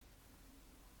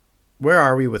Where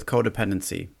Are We with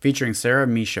Codependency? Featuring Sarah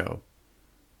Michaud.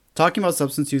 Talking about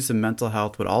substance use and mental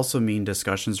health would also mean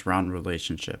discussions around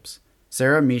relationships.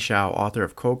 Sarah Michaud, author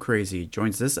of Code Crazy,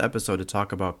 joins this episode to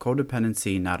talk about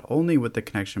codependency not only with the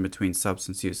connection between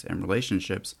substance use and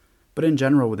relationships, but in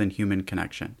general within human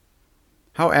connection.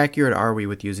 How accurate are we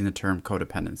with using the term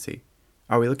codependency?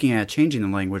 Are we looking at changing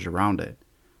the language around it?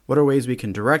 What are ways we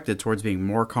can direct it towards being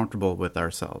more comfortable with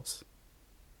ourselves?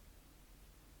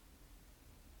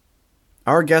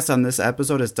 Our guest on this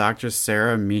episode is Dr.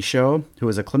 Sarah Michaud, who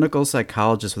is a clinical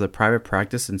psychologist with a private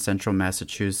practice in central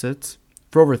Massachusetts.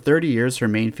 For over 30 years, her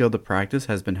main field of practice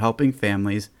has been helping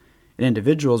families and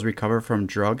individuals recover from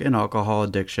drug and alcohol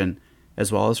addiction,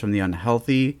 as well as from the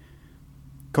unhealthy,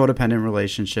 codependent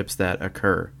relationships that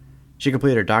occur. She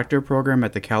completed her doctorate program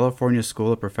at the California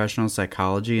School of Professional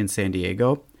Psychology in San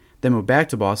Diego, then moved back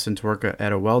to Boston to work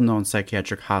at a well-known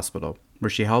psychiatric hospital,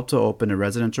 where she helped to open a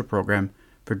residential program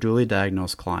for dually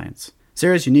diagnosed clients.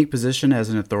 Sarah's unique position as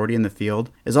an authority in the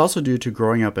field is also due to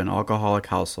growing up in an alcoholic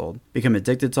household, becoming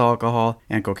addicted to alcohol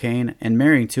and cocaine, and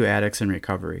marrying two addicts in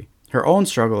recovery. Her own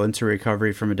struggle into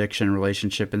recovery from addiction,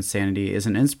 relationship insanity is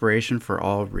an inspiration for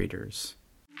all readers.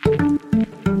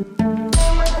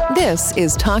 This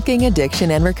is Talking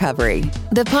Addiction and Recovery,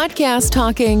 the podcast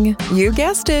talking, you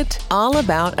guessed it, all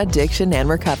about addiction and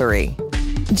recovery.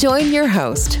 Join your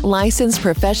host, licensed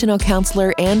professional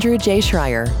counselor Andrew J.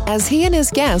 Schreier, as he and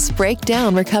his guests break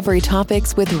down recovery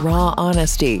topics with raw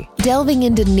honesty, delving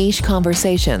into niche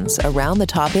conversations around the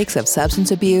topics of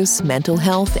substance abuse, mental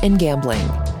health, and gambling.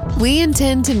 We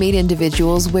intend to meet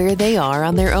individuals where they are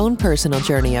on their own personal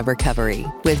journey of recovery,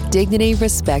 with dignity,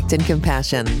 respect, and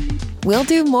compassion. We'll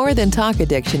do more than talk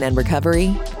addiction and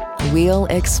recovery. We'll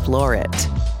explore it.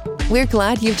 We're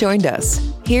glad you've joined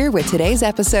us. Here with today's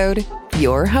episode,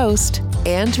 your host,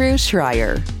 Andrew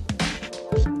Schreier.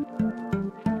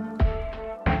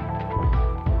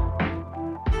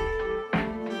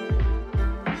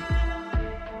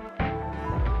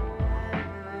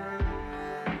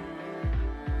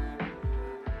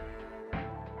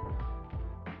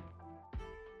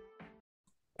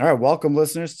 All right, welcome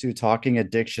listeners to Talking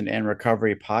Addiction and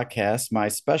Recovery podcast. My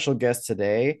special guest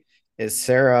today is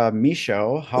Sarah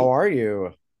Michaud. How are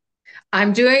you?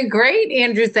 I'm doing great,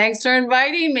 Andrew. Thanks for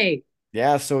inviting me.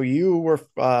 Yeah, so you were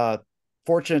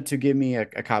fortunate to give me a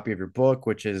copy of your book,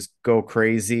 which is Go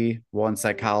Crazy, One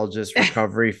Psychologist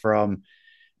Recovery from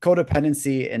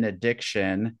Codependency and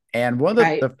Addiction. And one of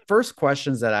the first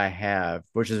questions that I have,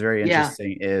 which is very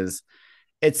interesting, is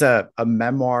it's a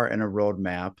memoir and a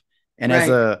roadmap. And as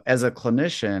a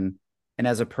clinician and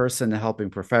as a person in the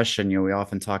helping profession, we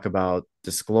often talk about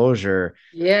disclosure.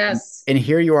 Yes. And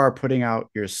here you are putting out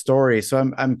your story. So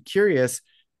I'm curious,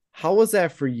 how was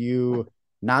that for you,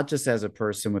 not just as a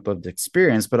person with lived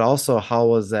experience, but also how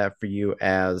was that for you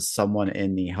as someone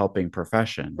in the helping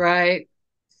profession? Right.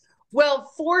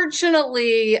 Well,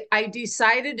 fortunately, I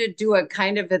decided to do it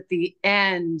kind of at the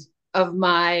end of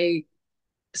my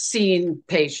seeing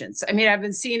patients. I mean, I've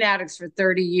been seeing addicts for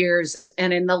 30 years,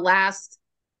 and in the last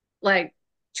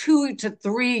 2 to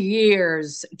 3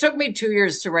 years, it took me 2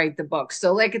 years to write the book.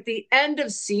 So at the end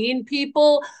of seeing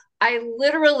people,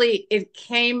 it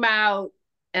came out,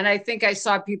 and I think I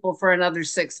saw people for another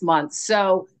 6 months.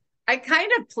 So I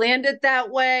kind of planned it that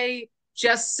way,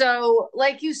 just so,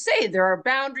 like you say, there are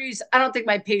boundaries. I don't think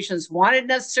my patients wanted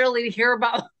necessarily to hear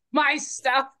about my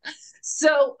stuff.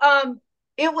 So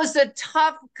it was a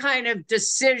tough kind of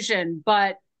decision,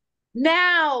 but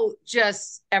now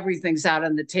just everything's out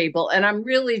on the table. And I'm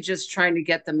really just trying to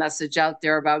get the message out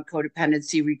there about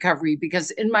codependency recovery,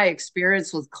 because in my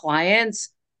experience with clients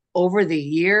over the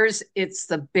years, it's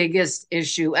the biggest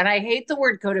issue. And I hate the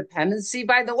word codependency,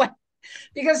 by the way,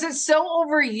 because it's so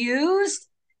overused.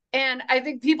 And I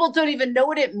think people don't even know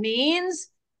what it means.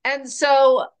 And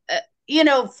so,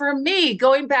 for me,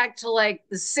 going back to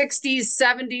the 60s,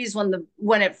 70s,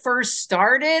 when it first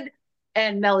started,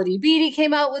 and Melody Beattie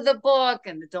came out with a book,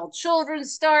 and Adult Children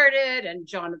started, and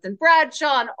Jonathan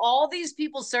Bradshaw, and all these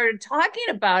people started talking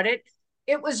about it.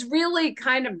 It was really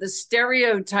kind of the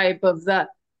stereotype of the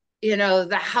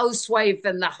housewife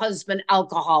and the husband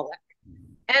alcoholic.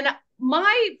 And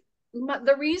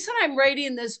the reason I'm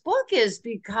writing this book I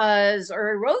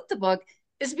wrote the book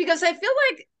is because I feel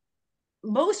like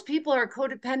most people are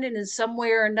codependent in some way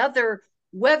or another,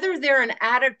 whether they're an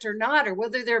addict or not, or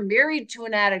whether they're married to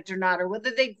an addict or not, or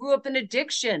whether they grew up in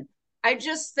addiction. I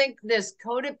just think this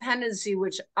codependency,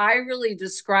 which I really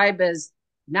describe as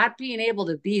not being able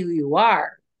to be who you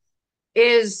are,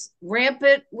 is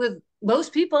rampant with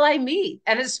most people I meet,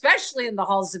 and especially in the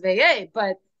halls of AA.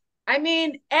 But I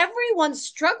mean, everyone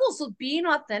struggles with being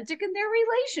authentic in their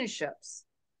relationships.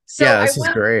 So Yeah, I this is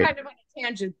went great. kind of on a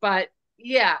tangent, but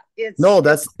yeah, No,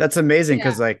 it's that's amazing yeah,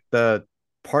 because like the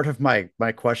part of my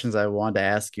questions I wanted to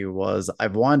ask you was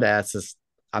I've wanted to ask this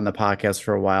on the podcast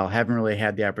for a while, haven't really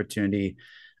had the opportunity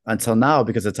until now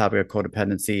because of the topic of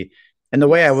codependency. And the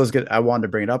way yes, I wanted to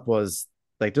bring it up was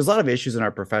like there's a lot of issues in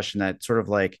our profession that sort of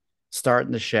like start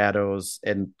in the shadows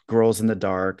and grows in the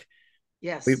dark.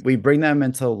 yes, We bring them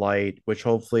into light, which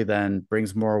hopefully then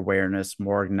brings more awareness,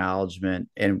 more acknowledgement,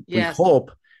 and we yes,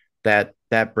 hope that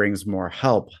that brings more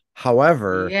help.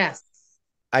 However, yes,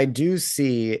 I do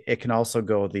see it can also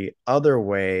go the other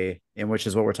way, in which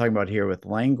is what we're talking about here with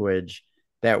language,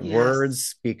 that yes.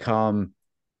 words become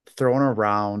thrown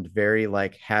around very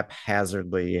like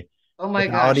haphazardly Oh my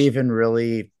without gosh. even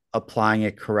really applying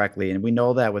it correctly. And we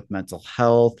know that with mental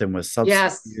health and with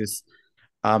substance Yes. use.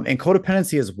 And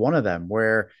codependency is one of them,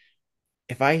 where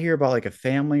if I hear about like a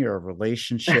family or a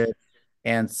relationship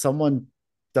and someone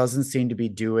doesn't seem to be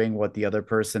doing what the other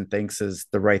person thinks is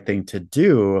the right thing to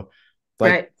do,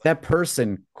 like Right. that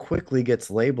person quickly gets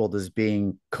labeled as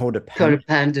being codependent.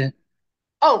 Codependent.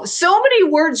 Oh, so many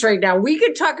words right now. We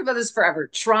could talk about this forever.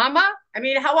 Trauma. I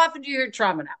mean, how often do you hear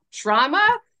trauma now?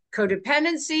 Trauma,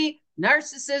 codependency,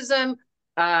 narcissism,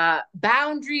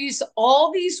 boundaries,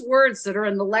 all these words that are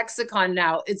in the lexicon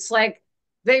now. It's like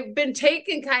they've been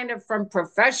taken kind of from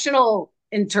professional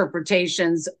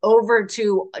interpretations over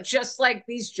to just like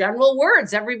these general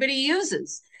words everybody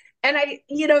uses. And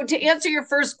to answer your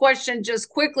first question just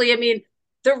quickly, I mean,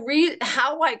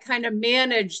 how I kind of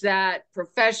manage that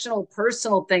professional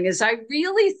personal thing is I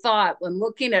really thought when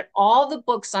looking at all the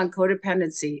books on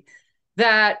codependency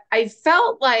that I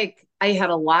felt like I had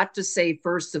a lot to say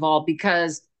first of all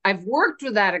because I've worked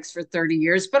with addicts for 30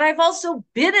 years, but I've also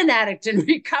been an addict in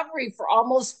recovery for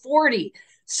almost 40.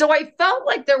 So I felt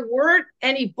like there weren't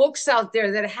any books out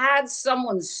there that had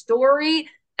someone's story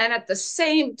and at the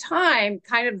same time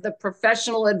kind of the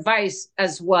professional advice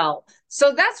as well.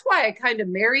 So that's why I kind of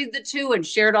married the two and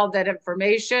shared all that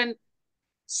information.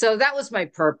 So that was my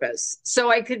purpose.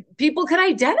 So people could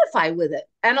identify with it.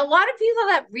 And a lot of people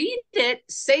that read it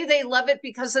say they love it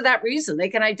because of that reason. They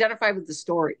can identify with the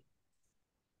story.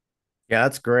 Yeah,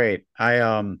 that's great.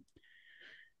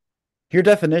 Your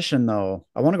definition though,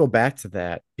 I want to go back to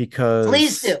that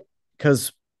Please do.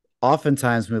 because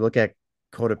oftentimes when we look at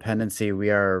codependency, we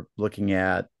are looking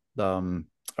at um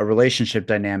a relationship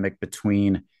dynamic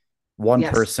between one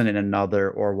Yes. person and another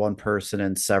or one person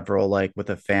and several, like with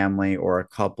a family or a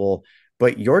couple.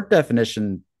 But your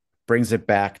definition brings it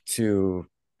back to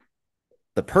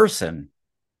the person.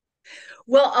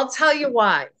 Well, I'll tell you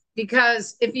why.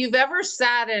 Because if you've ever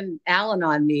sat in Al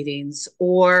Anon meetings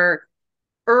or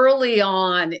early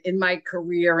on in my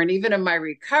career and even in my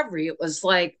recovery, it was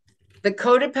like the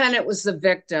codependent was the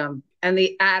victim and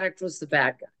the addict was the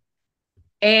bad guy.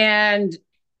 And,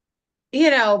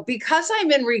 because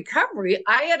I'm in recovery,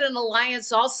 I had an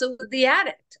alliance also with the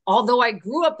addict. Although I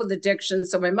grew up with addiction,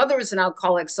 so my mother was an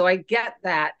alcoholic, so I get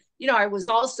that. I was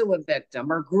also a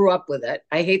victim or grew up with it.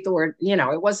 I hate the word,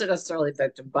 it wasn't necessarily a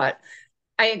victim, but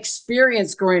I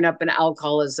experienced growing up in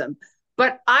alcoholism.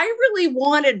 But I really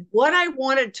what I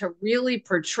wanted to really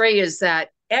portray is that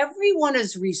everyone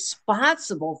is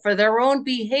responsible for their own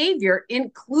behavior,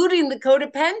 including the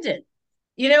codependent.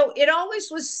 It always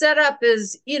was set up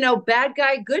as, bad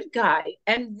guy, good guy.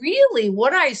 And really,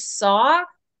 what I saw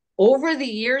over the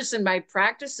years in my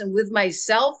practice and with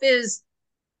myself is,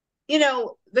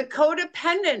 the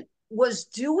codependent was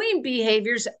doing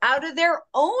behaviors out of their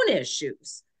own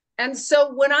issues. And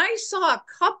so when I saw a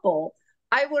couple,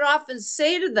 I would often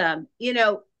say to them,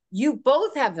 you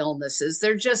both have illnesses,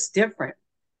 they're just different.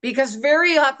 Because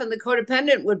very often the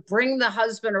codependent would bring the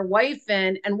husband or wife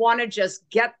in and want to just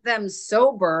get them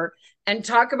sober and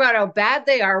talk about how bad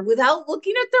they are without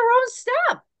looking at their own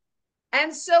stuff.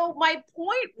 And so my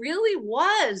point really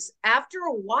was after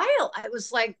a while, I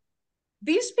was like,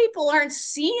 these people aren't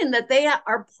seeing that they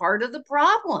are part of the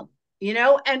problem,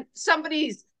 and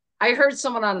I heard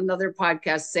someone on another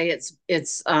podcast say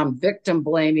it's victim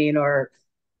blaming or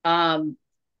um,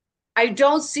 I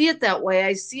don't see it that way.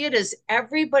 I see it as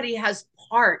everybody has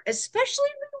part, especially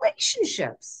in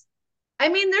relationships. I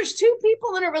mean, there's two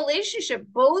people in a relationship.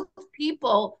 Both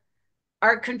people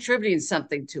are contributing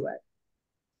something to it.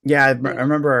 Yeah, You I know?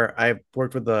 remember I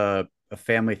worked with a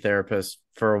family therapist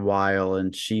for a while,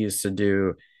 and she used to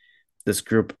do this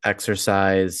group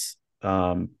exercise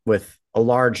with a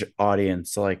large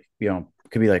audience. So, like,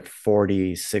 could be like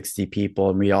 40, 60 people,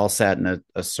 and we all sat in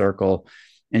a circle.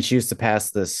 And she used to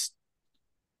pass this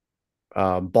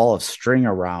ball of string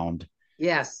around.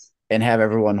 Yes. and have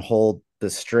everyone hold the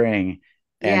string.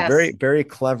 And very, Yes. very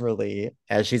cleverly,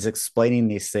 as she's explaining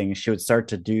these things, she would start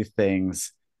to do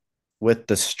things with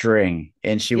the string.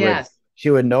 And Yes.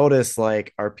 she would notice,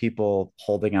 like, are people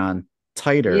holding on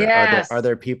tighter? Are Yes.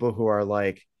 there people who are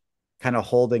like kind of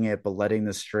holding it but letting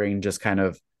the string just kind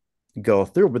of go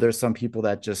through? But there's some people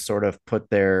that just sort of put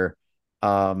their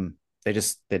they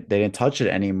didn't touch it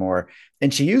anymore.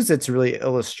 And she used it to really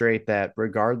illustrate that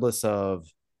regardless of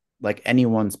like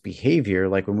anyone's behavior,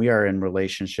 like when we are in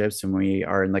relationships and we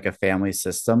are in like a family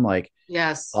system, like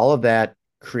Yes. all of that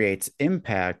creates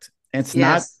impact. And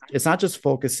Yes. it's not just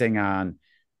focusing on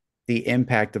the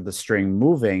impact of the string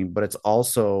moving, but it's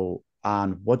also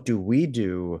on what do we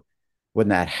do when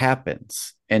that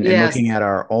happens, and looking Yes. at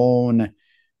our own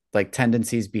like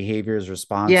tendencies, behaviors, Yes.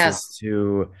 responses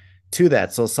to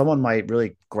that. So someone might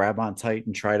really grab on tight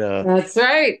and try That's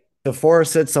right. to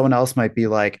force it. Someone else might be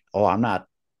like, "Oh, I'm not.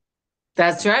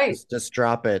 That's right. Just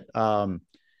drop it."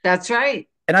 That's right.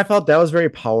 And I felt that was very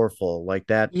powerful. Like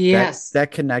Yes.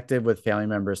 that connected with family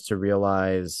members to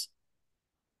realize,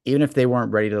 even if they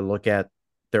weren't ready to look at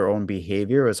their own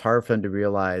behavior, it was hard for them to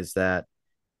realize that,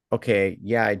 okay,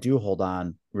 yeah, I do hold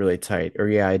on really tight, or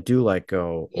yeah, I do let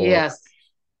go, or Yes.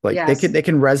 like Yes. they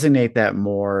can resonate that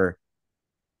more,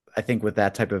 I think, with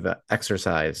that type of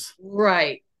exercise.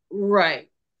 Right. Right.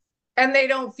 And they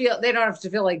don't have to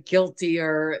feel like guilty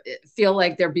or feel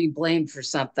like they're being blamed for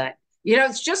something.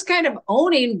 It's just kind of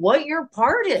owning what your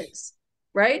part is,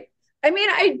 right? I mean,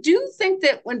 I do think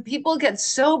that when people get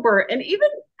sober, and even,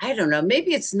 I don't know,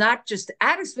 maybe it's not just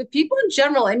addicts, but people in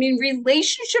general, I mean,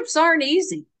 relationships aren't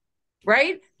easy,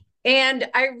 right? And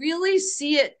I really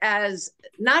see it as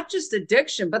not just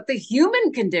addiction, but the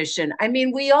human condition. I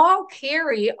mean, we all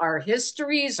carry our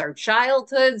histories, our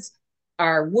childhoods,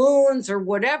 our wounds, or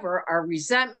whatever, our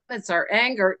resentments, our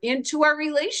anger into our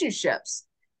relationships.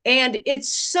 And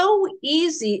it's so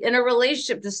easy in a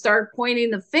relationship to start pointing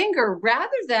the finger rather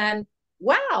than,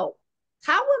 wow,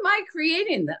 how am I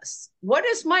creating this? What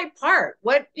is my part?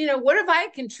 What have I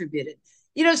contributed?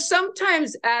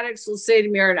 Sometimes addicts will say to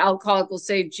me, or an alcoholic will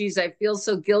say, geez, I feel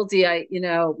so guilty.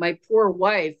 My poor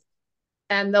wife.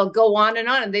 And they'll go on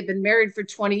and they've been married for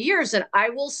 20 years. And I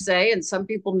will say, and some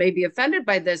people may be offended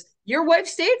by this, your wife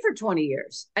stayed for 20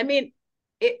 years. I mean,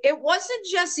 it wasn't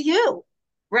just you,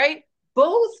 right?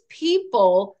 Both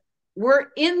people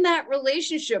were in that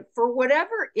relationship for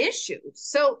whatever issue.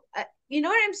 So, you know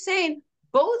what I'm saying?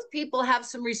 Both people have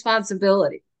some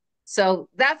responsibility. So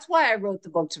that's why I wrote the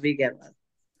book to begin with.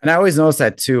 And I always notice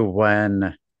that too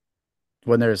when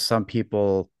there's some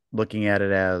people looking at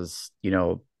it as,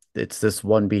 it's this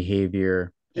one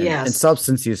behavior, and Yes.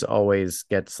 substance use always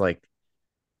gets like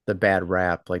the bad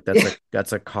rap. Like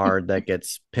that's a card that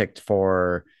gets picked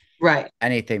for Right.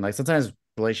 anything. Like sometimes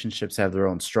relationships have their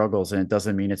own struggles, and it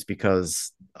doesn't mean it's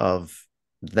because of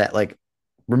that. Like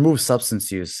remove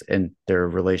substance use in their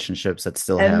relationships that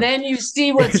still And have then you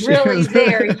see what's really issues.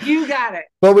 there. You got it.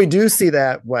 But we do see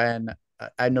that when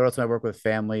I notice when I work with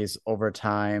families over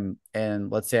time, and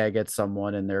let's say I get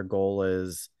someone and their goal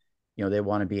is, they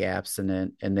want to be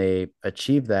abstinent and they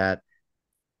achieve that.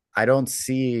 I don't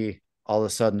see all of a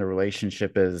sudden the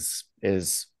relationship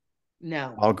is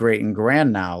No. all great and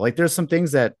grand now. Like there's some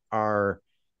things that are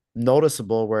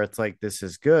noticeable where it's like this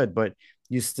is good, but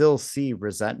you still see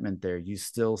resentment there. You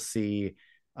still see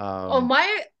Oh, um my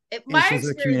issues with experience is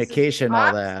the communication,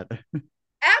 all opposite. that.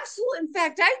 Absolutely. In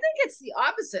fact, I think it's the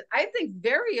opposite. I think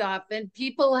very often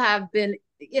people have been,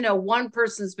 one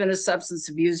person's been a substance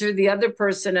abuser, the other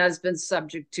person has been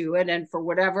subject to it, and for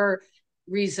whatever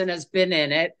reason has been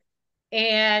in it.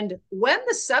 And when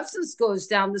the substance goes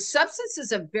down, the substance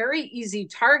is a very easy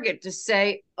target to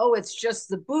say, oh, it's just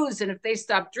the booze. And if they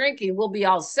stop drinking, we'll be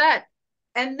all set.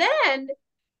 And then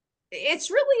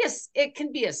it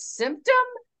can be a symptom.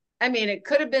 I mean, it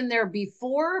could have been there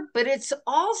before, but it's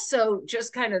also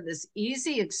just kind of this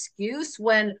easy excuse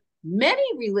when many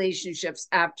relationships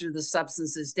after the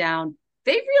substance is down,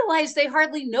 they realize they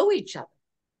hardly know each other.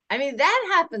 I mean, that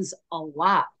happens a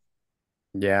lot.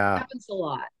 Yeah. Happens a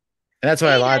lot. And that's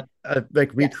why a And lot like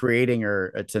yes, recreating, or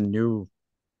it's a new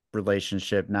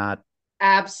relationship, not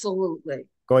absolutely.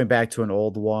 going back to an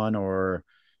old one,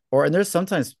 and there's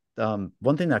sometimes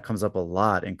one thing that comes up a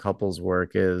lot in couples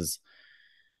work is,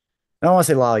 I don't want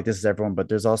to say a lot like this is everyone, but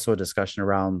there's also a discussion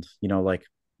around, like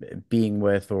being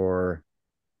with or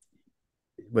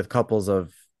with couples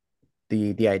of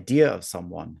the idea of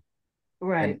someone,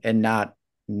 Right. and not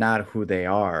who they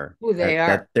are. Who they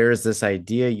That are. there's this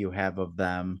idea you have of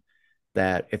them,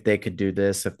 that if they could do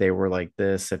this, if they were like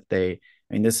this, if they,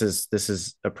 I mean, this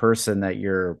is a person that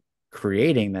you're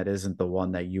creating that isn't the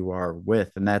one that you are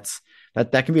with. And that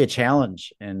can be a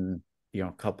challenge in,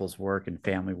 couples work and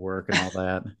family work and all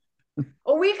that.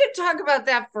 Oh, we could talk about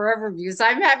that forever because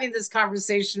I'm having this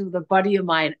conversation with a buddy of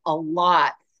mine a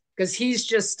lot because he's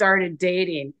just started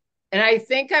dating. And I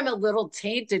think I'm a little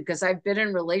tainted because I've been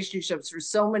in relationships for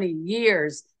so many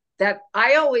years that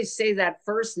I always say that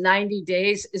first 90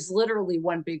 days is literally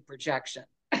one big projection.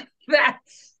 that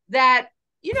that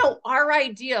our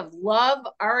idea of love,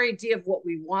 our idea of what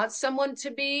we want someone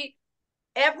to be,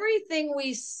 everything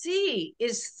we see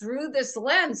is through this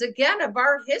lens again of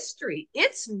our history.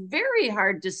 It's very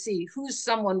hard to see who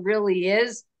someone really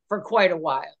is for quite a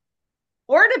while,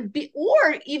 or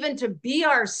even to be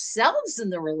ourselves in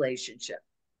the relationship.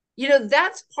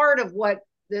 That's part of what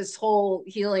this whole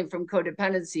healing from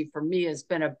codependency for me has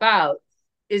been about,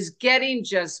 is getting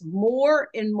just more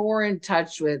and more in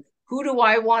touch with who do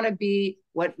I want to be,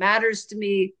 what matters to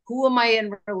me, who am I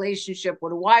in relationship, what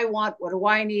do I want, what do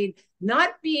I need,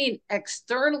 not being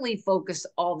externally focused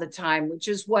all the time, which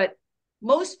is what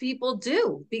most people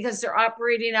do because they're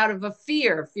operating out of a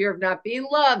fear of not being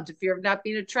loved, a fear of not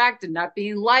being attracted, not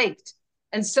being liked.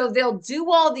 And so they'll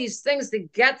do all these things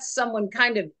that get someone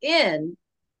kind of in,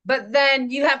 but then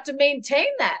you have to maintain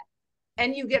that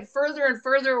and you get further and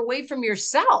further away from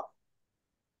yourself.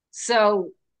 So,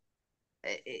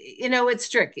 it's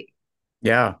tricky.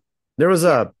 Yeah. There was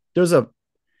Yeah.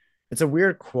 it's a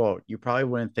weird quote. You probably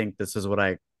wouldn't think this is what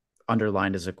I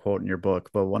underlined as a quote in your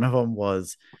book, but one of them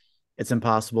was, it's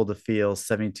impossible to feel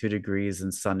 72 degrees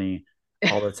and sunny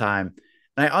all the time.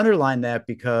 And I underline that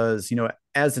because,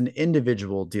 as an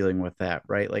individual dealing with that,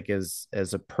 right? Like as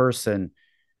a person,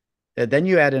 then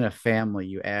you add in a family,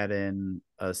 you add in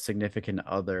a significant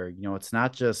other, it's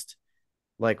not just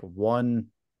like one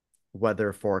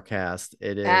weather forecast.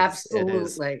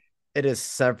 Absolutely. It is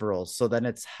several. So then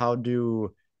it's how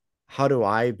do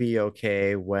I be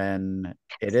okay when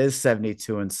it is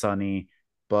 72 and sunny,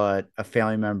 but a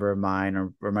family member of mine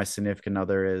or my significant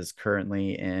other is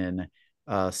currently in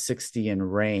 60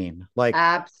 and rain.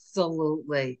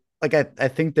 Absolutely. I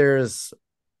think there's,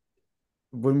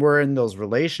 when we're in those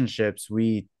relationships,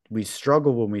 we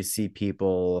struggle when we see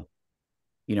people,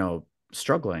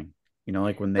 struggling,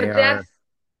 like when they But are.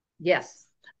 yes.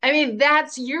 I mean,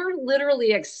 you're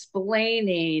literally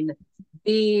explaining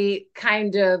the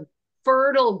kind of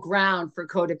fertile ground for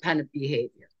codependent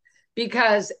behavior.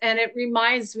 And it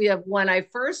reminds me of when I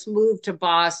first moved to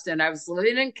Boston, I was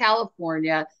living in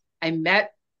California. I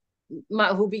met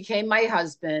who became my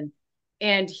husband,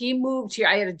 and he moved here.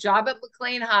 I had a job at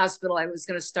McLean Hospital. I was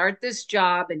going to start this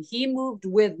job, and he moved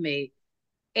with me.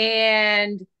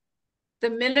 And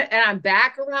I'm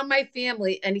back around my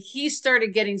family, and he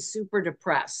started getting super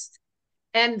depressed.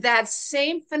 And that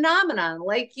same phenomenon,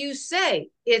 like you say,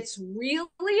 it's really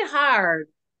hard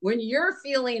when you're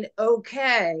feeling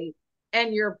okay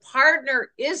and your partner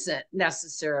isn't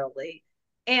necessarily.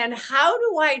 And how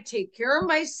do I take care of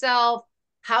myself?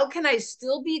 How can I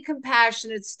still be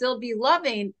compassionate, still be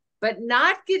loving, but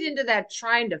not get into that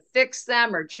trying to fix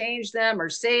them or change them or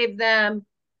save them?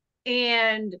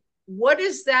 And what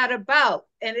is that about?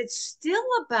 And it's still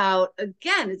about,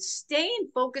 again, it's staying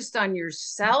focused on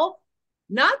yourself.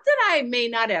 Not that I may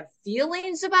not have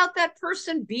feelings about that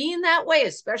person being that way,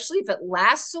 especially if it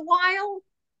lasts a while,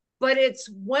 but it's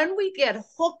when we get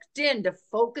hooked into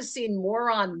focusing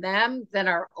more on them than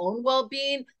our own well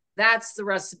being, that's the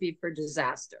recipe for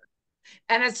disaster.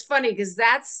 And it's funny because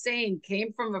that saying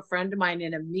came from a friend of mine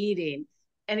in a meeting.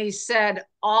 And he said,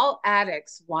 all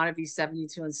addicts want to be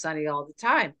 72 and sunny all the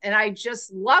time. And I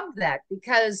just love that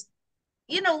because,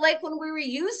 like when we were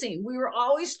using, we were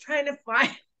always trying to find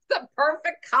the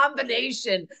perfect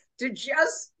combination to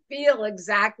just feel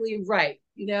exactly right.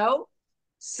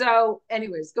 So,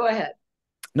 anyways, go ahead.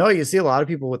 No, you see a lot of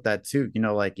people with that too,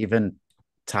 like even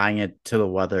tying it to the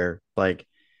weather, like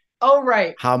Oh,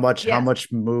 right. how Yes.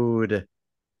 much mood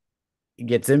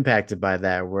gets impacted by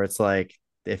that, where it's like,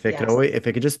 Yes. if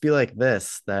it could just be like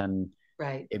this, then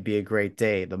Right. it'd be a great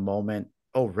day. The moment,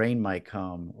 oh, rain might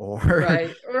come, or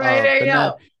Right. Right. I then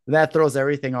know. that throws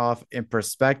everything off in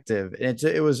perspective. And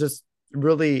it was just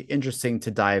really interesting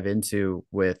to dive into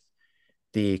with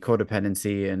the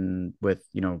codependency and with,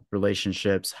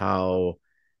 relationships, how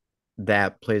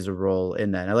that plays a role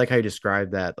in that. And I like how you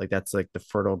describe that, like that's like the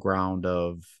fertile ground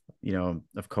of,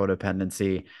 of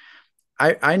codependency.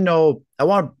 I know I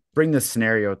want to bring this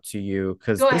scenario to you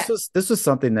because Go ahead. this was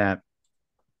something that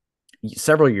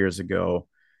several years ago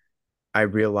I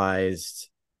realized,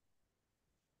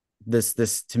 this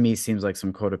to me seems like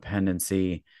some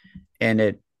codependency, and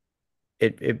it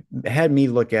had me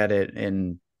look at it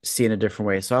in see in a different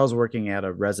way. So I was working at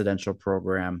a residential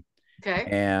program, Okay.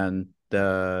 and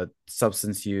the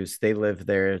substance use, they lived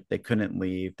there, they couldn't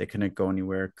leave, they couldn't go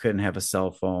anywhere, couldn't have a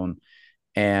cell phone,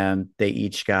 and they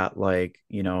each got like,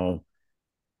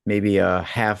 maybe a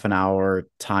half an hour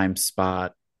time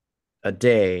spot a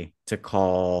day to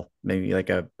call maybe like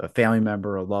a family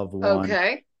member, a loved one.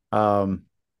 Okay. um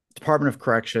Department of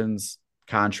Corrections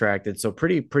contracted, so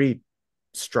pretty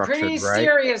structured, Pretty right?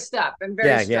 serious stuff and very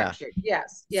Yeah. structured.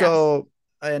 Yes. Yes. So,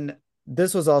 and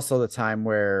this was also the time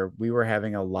where we were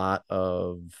having a lot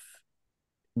of,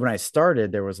 when I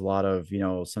started, there was a lot of,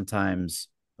 sometimes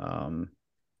um,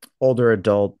 older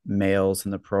adult males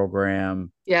in the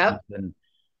program Yep. using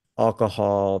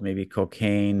alcohol, maybe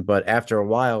cocaine. But after a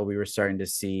while, we were starting to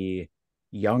see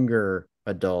younger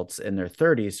adults in their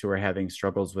 30s who were having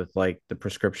struggles with like the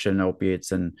prescription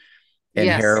opiates and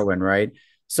Yes. heroin, right?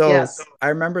 So Yes. I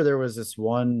remember there was this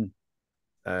one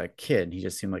kid. He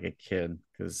just seemed like a kid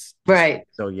because just Right.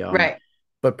 so young, Right.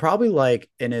 but probably like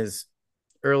in his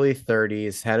early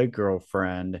 30s, had a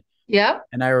girlfriend. Yep.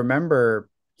 And I remember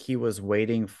he was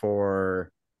waiting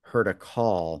for her to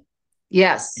call, and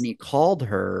Yes. he called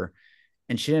her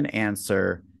and she didn't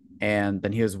answer. And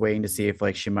then he was waiting to see if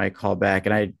like she might call back.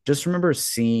 And I just remember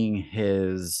seeing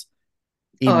his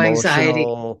Oh, anxiety.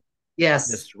 emotional Yes.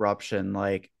 disruption.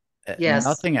 Like Yes.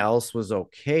 nothing else was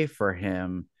okay for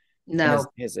him, and his No.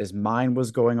 his his mind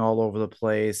was going all over the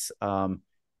place.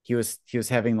 He was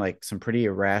having like some pretty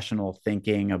irrational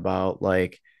thinking about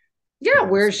like Yeah.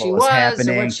 Where she what was was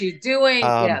or what happening. she doing.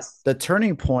 Yes. The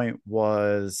turning point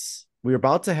was we were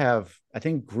about to have, I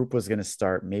think group was going to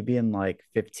start maybe in like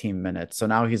 15 minutes. So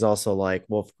now he's also like,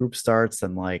 well, if group starts,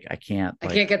 then like I can't I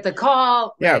like, can't get the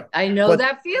call. yeah. Right. I know But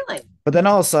that feeling. then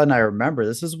all of a sudden I remember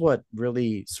this is what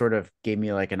really sort of gave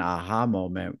me like an aha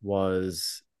moment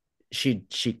was she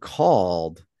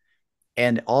called,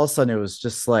 and all of a sudden it was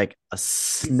just like a He felt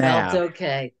snap.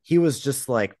 okay. He was just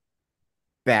like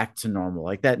back to normal.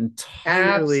 Like that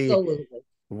entirely Absolutely.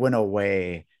 went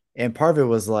away. And part of it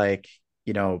was like,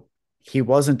 you know, he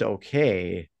wasn't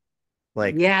okay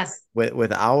like Yes.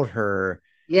 without her.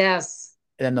 Yes.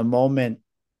 And then the moment,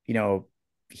 you know,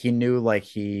 he knew like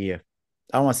I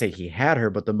don't want to say he had her,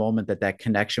 but the moment that that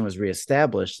connection was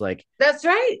reestablished, like That's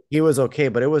right. he was okay.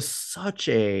 But it was such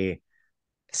a,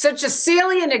 Such a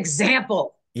salient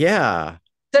example. yeah,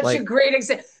 Such a like, great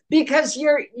example because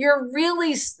you're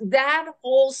really that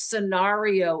whole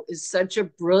scenario is such a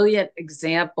brilliant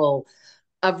example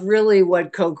of really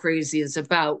what co-crazy is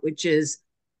about, which is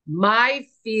my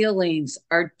feelings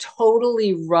are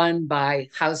totally run by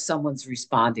how someone's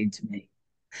responding to me.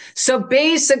 So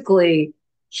basically,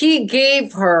 he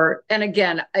gave her, and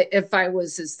again, if I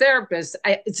was his therapist,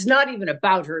 it's not even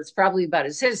about her. It's probably about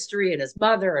his history and his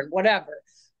mother and whatever.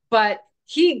 But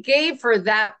he gave her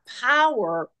that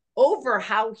power over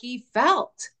how he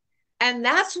felt. And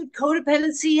that's what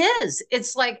codependency is.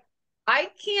 It's like, I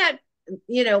can't,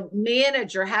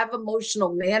 manage or have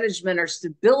emotional management or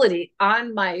stability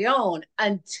on my own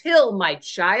until my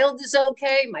child is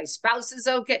okay, my spouse is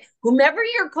okay, whomever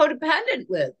you're codependent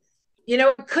with.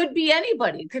 It could be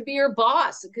anybody. It could be your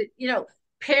boss. It could,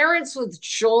 parents with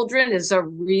children is a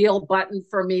real button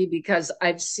for me because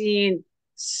I've seen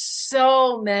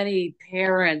so many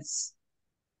parents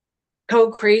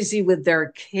go crazy with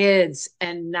their kids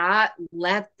and not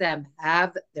let them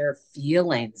have their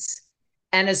feelings.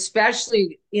 And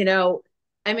especially,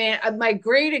 I mean, my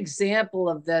great example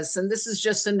of this, and this is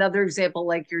just another example,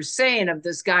 like you're saying, of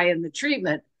this guy in the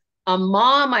treatment. A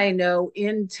mom I know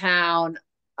in town,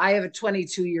 I have a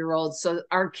 22-year-old, so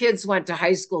our kids went to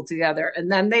high school together, and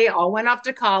then they all went off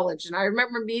to college. And I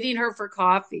remember meeting her for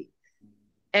coffee,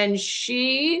 and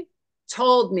she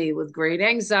told me with great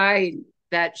anxiety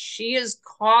that she is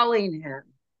calling him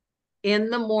in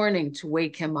the morning to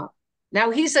wake him up.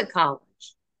 Now he's at college.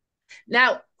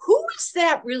 Now, who is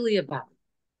that really about?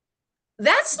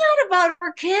 That's not about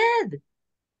her kid.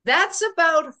 That's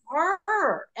about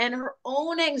her and her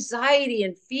own anxiety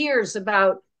and fears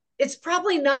about it's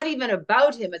probably not even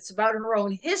about him. It's about her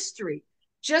own history.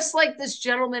 Just like this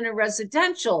gentleman in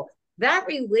residential, that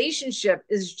relationship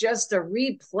is just a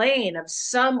replaying of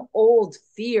some old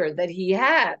fear that he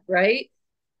had, right?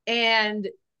 And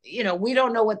we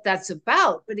don't know what that's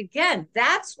about, but again,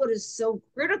 that's what is so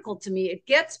critical to me. It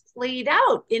gets played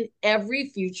out in every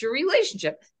future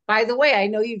relationship. By the way, I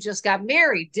know you just got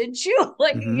married, didn't you?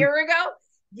 Like a mm-hmm. year ago.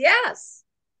 Yes.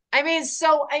 I mean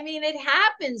it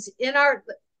happens in our,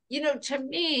 to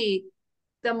me,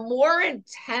 the more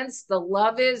intense the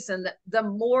love is and the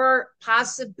more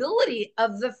possibility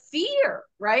of the fear,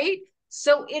 right?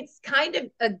 So it's kind of,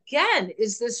 again,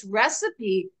 is this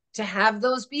recipe to have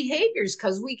those behaviors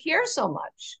because we care so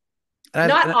much. And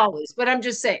Not always, but I'm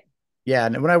just saying. yeah,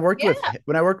 and Yeah, when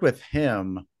I worked with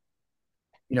him,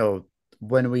 you know,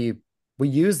 when we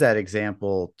used that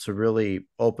example to really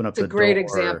open up it's a the great door,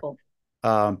 example.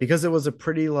 because it was a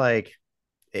pretty like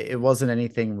it wasn't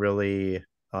anything really.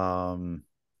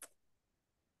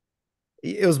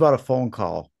 It was about a phone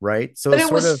call, right? So But it's it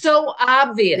sort was of, so yeah,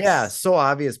 obvious, so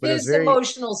obvious, but his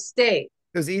emotional state.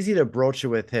 it was easy to broach it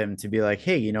with him to be like,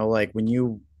 hey, like when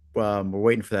you were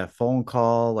waiting for that phone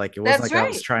call, like it wasn't That's like I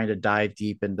was right. trying to dive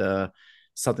deep into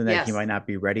something that he Yes. might not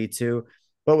be ready to.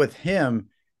 But with him,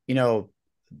 you know,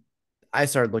 I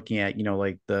started looking at,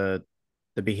 like the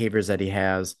behaviors that he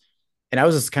has. And I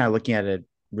was just kind of looking at it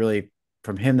really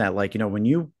from him that like, when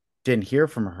you didn't hear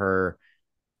from her,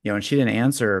 and she didn't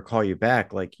answer or call you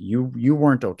back, like you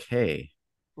weren't okay.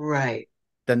 Right.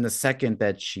 Then the second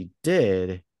that she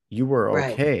did, you were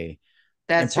Right. okay.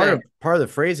 And That's right. part of the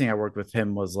phrasing I worked with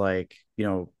him was like,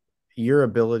 your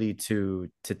ability to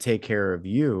take care of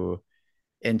you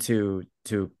and to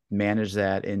manage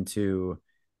that into,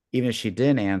 even if she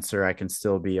didn't answer, I can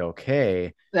still be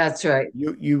okay. That's right.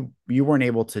 You weren't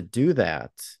able to do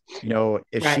that.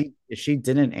 If Right. she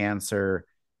didn't answer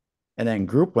and then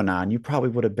group went on, you probably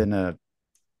would have been a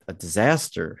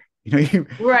disaster. You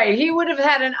Right. He would have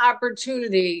had an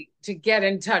opportunity to get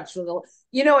in touch with,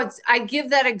 I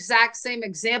give that exact same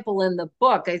example in the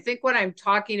book. I think when I'm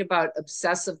talking about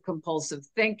obsessive compulsive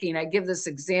thinking, I give this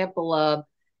example of,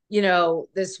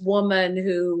 this woman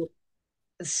who,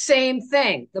 same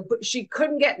thing. She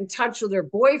couldn't get in touch with her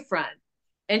boyfriend.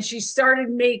 And she started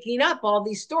making up all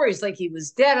these stories like he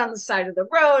was dead on the side of the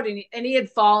road and he had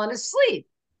fallen asleep.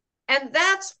 And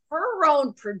that's her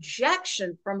own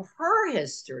projection from her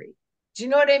history. Do you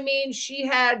know what I mean? She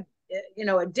had,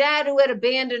 a dad who had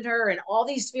abandoned her and all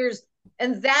these fears.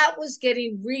 And that was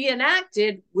getting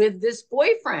reenacted with this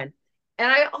boyfriend. And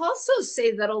I also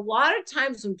say that a lot of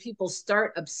times when people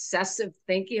start obsessive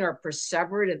thinking or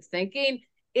perseverative thinking,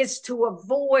 it's to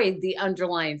avoid the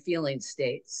underlying feeling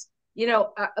states.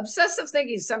 Obsessive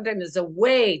thinking sometimes is a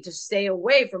way to stay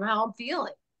away from how I'm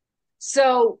feeling.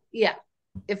 So, yeah,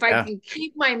 if I yeah. can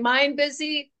keep my mind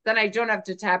busy, then I don't have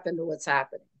to tap into what's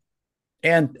happening.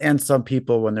 And some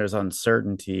people, when there's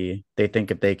uncertainty, they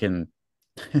think if they can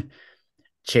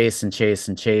chase and chase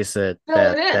and chase it, Fill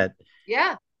it in.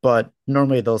 Yeah, but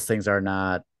normally those things are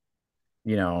not,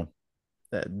 you know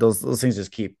those things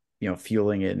just keep,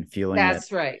 fueling it and fueling it.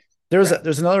 that's right. There's Right.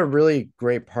 there's another really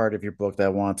great part of your book that I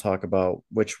want to talk about,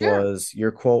 which Sure. was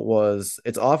your quote was,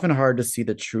 it's often hard to see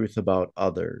the truth about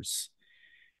others.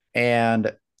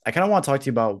 And I kind of want to talk to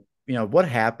you about, what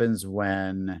happens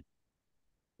when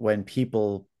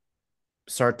people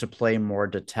start to play more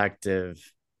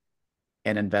detective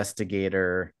and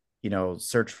investigator,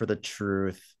 search for the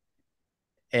truth.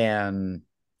 And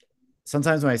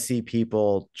sometimes when I see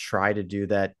people try to do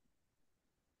that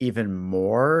even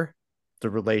more, the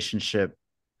relationship.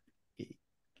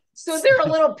 So they're a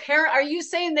little Are you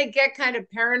saying they get kind of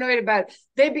paranoid about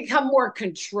they become more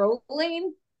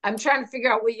controlling? I'm trying to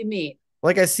figure out what you mean.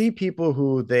 Like I see people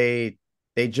who they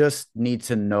just need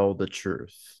to know the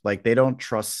truth. Like they don't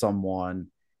trust someone,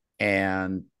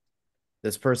 and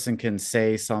this person can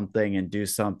say something and do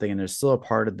something, and there's still a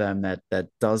part of them that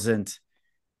doesn't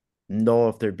know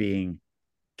if they're being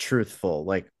truthful.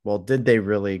 Like, well, did they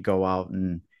really go out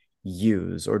and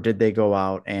use, or did they go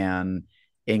out and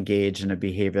engage in a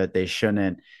behavior that they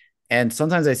shouldn't? And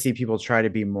sometimes I see people try to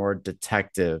be more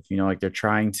detective, like they're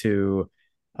trying to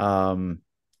um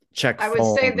check I would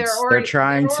say phones. They're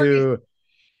trying to,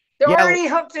 they're yeah, already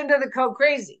hooked into the code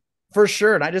crazy. for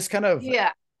sure. And I just kind of,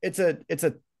 Yeah. it's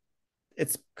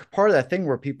part of that thing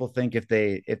where people think if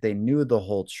they knew the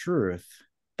whole truth,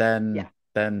 Yeah.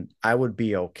 then I would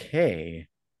be okay.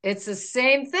 It's the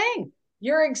same thing.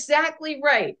 You're exactly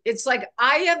right. It's like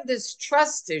I have this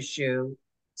trust issue.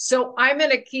 So I'm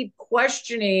going to keep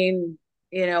questioning,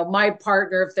 my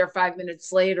partner if they're 5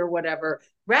 minutes late or whatever,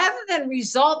 rather than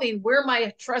resolving where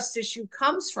my trust issue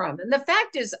comes from. And the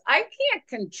fact is, I can't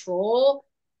control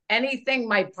anything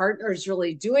my partner is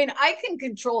really doing. I can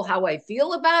control how I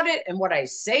feel about it and what I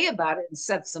say about it and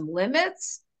set some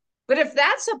limits. But if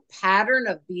that's a pattern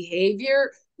of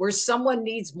behavior where someone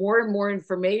needs more and more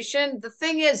information, the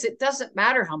thing is, it doesn't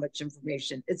matter how much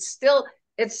information. It's still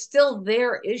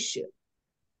their issue.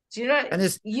 Do you know? And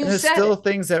You there's said still it.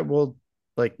 things that will,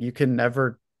 like, you can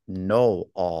never know No,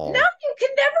 all. you can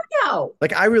never know.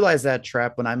 Like I realize that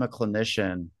trap when I'm a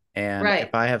clinician, and if Right.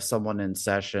 I have someone in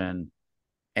session,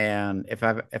 and if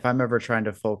I'm ever trying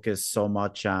to focus so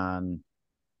much on,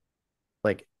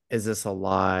 like, is this a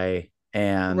lie?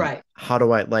 And Right. how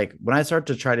do I, like, when I start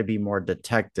to try to be more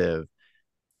detective,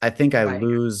 I think I Right.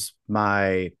 lose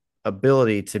my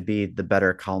ability to be the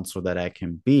better counselor that I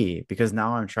can be, because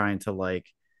now I'm trying to like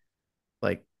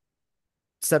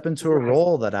step into a Right.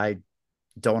 role that I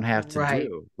don't have to Right.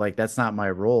 do. Like, that's not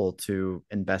my role to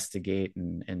investigate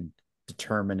and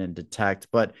determine and detect,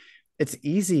 but it's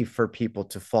easy for people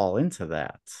to fall into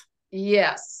that.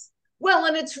 Yes. Well,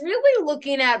 and it's really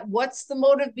looking at what's the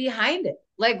motive behind it.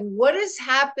 Like, what is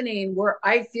happening where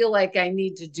I feel like I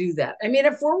need to do that? I mean,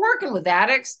 if we're working with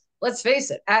addicts, let's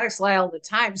face it, addicts lie all the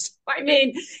time. So, I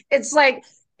mean, it's like,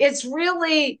 it's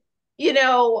really,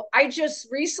 I just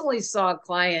recently saw a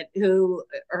client who,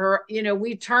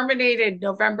 we terminated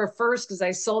November 1st because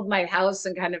I sold my house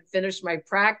and kind of finished my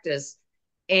practice.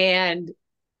 And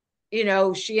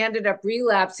she ended up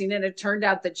relapsing, and it turned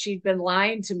out that she'd been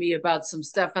lying to me about some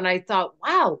stuff. And I thought,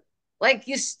 wow, like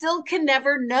you still can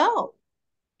never know.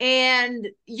 And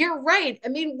you're right. I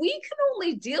mean, we can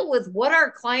only deal with what our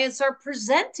clients are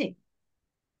presenting.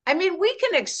 I mean, we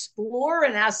can explore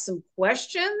and ask some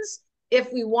questions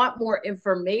if we want more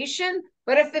information.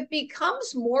 But if it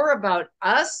becomes more about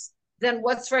us than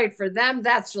what's right for them,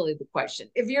 that's really the question.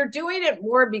 If you're doing it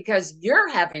more because you're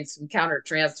having some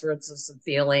countertransference of some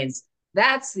feelings,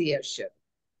 that's the issue,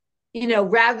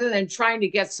 rather than trying to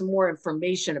get some more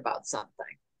information about something,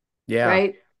 Yeah.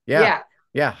 right? Yeah. Yeah.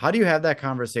 Yeah. How do you have that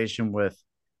conversation with,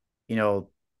 you know,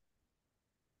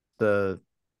 the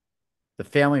the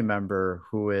family member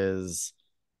who is,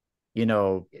 you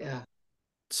know, Yeah.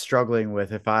 struggling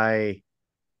with, if I,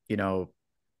 you know,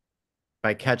 if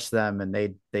I catch them and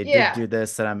they did Yeah. do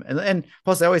this, and and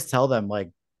plus I always tell them, like,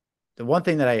 the one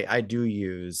thing that I do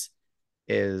use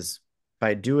is,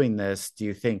 by doing this, do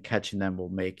you think catching them will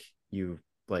make you,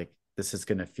 like, this is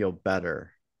gonna feel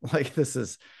better? Like, this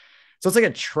is, so it's like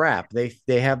a trap. They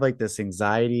have like this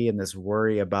anxiety and this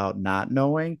worry about not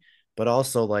knowing, but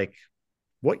also, like,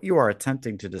 what you are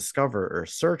attempting to discover or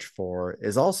search for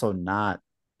is also not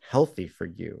healthy for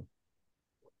you.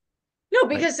 No,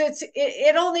 Like, because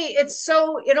it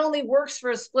only works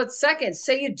for a split second.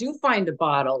 Say you do find a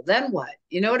bottle, then what?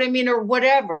 You know what I mean? Or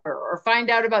whatever, or find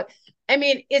out about. I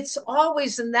mean, it's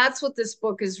always, and that's what this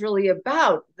book is really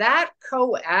about. That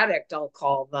co-addict, I'll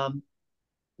call them.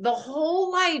 The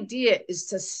whole idea is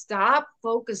to stop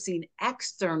focusing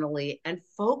externally and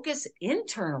focus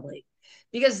internally.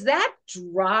 Because that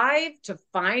drive to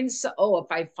find,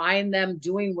 if I find them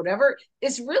doing whatever,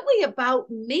 is really about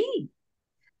me.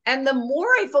 And the more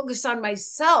I focus on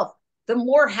myself, the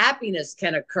more happiness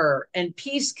can occur and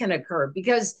peace can occur.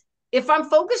 Because if I'm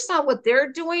focused on what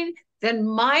they're doing, then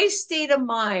my state of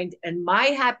mind and my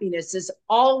happiness is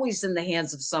always in the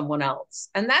hands of someone else.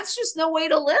 And that's just no way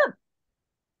to live,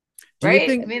 do you right? I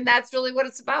think mean, that's really what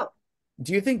it's about.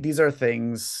 do you think these are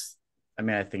things, I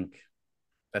mean, I think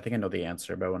I know the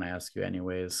answer, but I want to ask you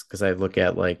anyways, because I look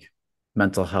at, like,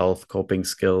 mental health, coping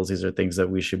skills. These are things that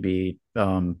we should be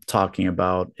talking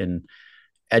about and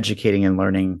educating and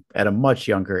learning at a much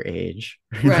younger age.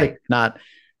 Right. Like, not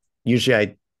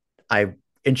usually I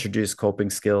introduce coping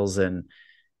skills and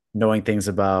knowing things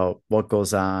about what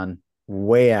goes on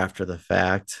way after the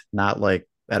fact, not like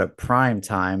at a prime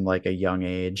time, like a young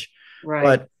age. Right.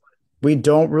 But we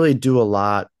don't really do a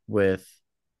lot with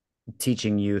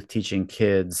teaching youth, teaching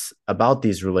kids about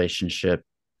these relationship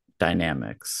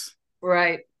dynamics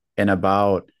Right. and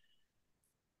about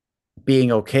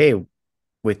being okay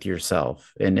with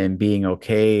yourself, and being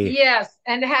okay. Yes.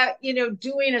 And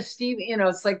doing esteem,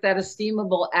 it's like that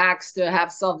esteemable acts to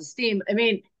have self-esteem. I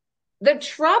mean, the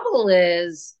trouble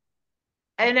is,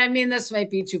 and I mean, this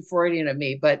might be too Freudian of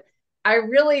me, but I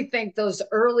really think those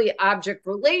early object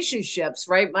relationships,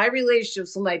 right? My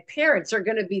relationships with my parents are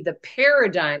going to be the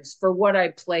paradigms for what I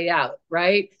play out,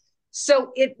 right?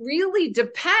 So it really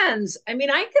depends. I mean,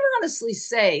 I can honestly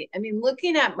say, I mean,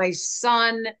 looking at my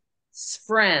son's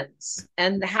friends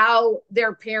and how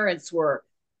their parents were,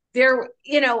 a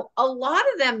lot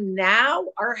of them now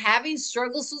are having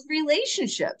struggles with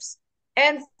relationships.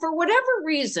 And for whatever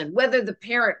reason, whether the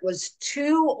parent was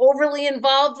too overly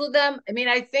involved with them, I mean,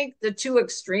 I think the two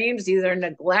extremes, either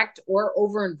neglect or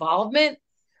over involvement.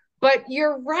 But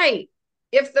you're right.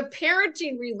 If the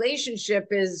parenting relationship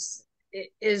is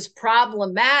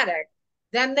problematic,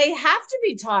 then they have to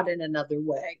be taught in another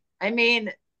way. I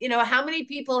mean, how many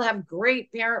people have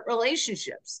great parent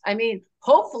relationships? I mean,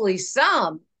 hopefully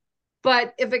some,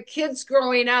 but if a kid's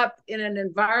growing up in an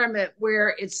environment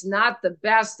where it's not the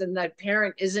best and that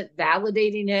parent isn't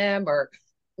validating him or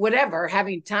whatever,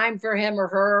 having time for him or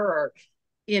her, or,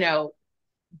 you know,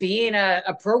 being a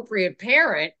appropriate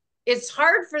parent, it's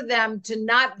hard for them to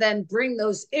not then bring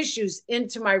those issues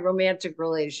into my romantic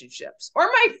relationships or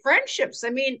my friendships. I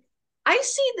mean, I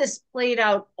see this played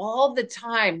out all the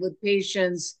time with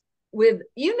patients with,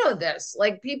 you know, this,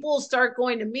 like people start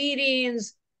going to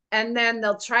meetings and then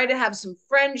they'll try to have some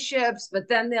friendships, but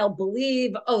then they'll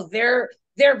believe, oh, they're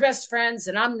best friends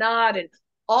and I'm not. And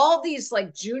all these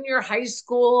like junior high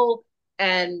school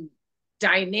and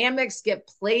dynamics get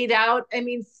played out. I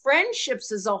mean,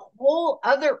 friendships is a whole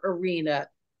other arena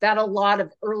that a lot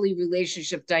of early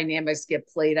relationship dynamics get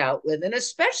played out with. And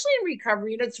especially in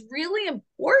recovery, and it's really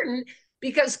important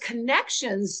because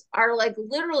connections are like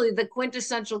literally the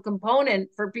quintessential component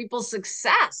for people's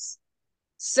success.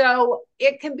 So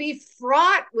it can be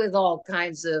fraught with all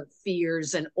kinds of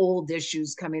fears and old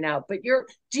issues coming out. But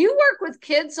do you work with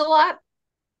kids a lot? Or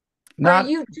Not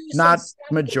you do some not stuff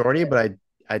with majority, kids? but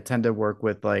I tend to work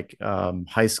with like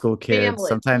high school kids, Family.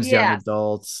 sometimes young Yes.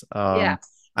 adults.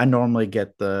 Yes. I normally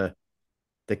get the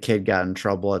kid got in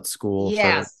trouble at school for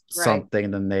Yes. Right. something,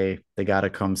 and then they got to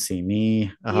come see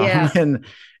me. Yeah. And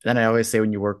then I always say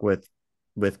when you work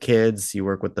with kids, you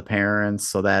work with the parents,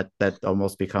 so that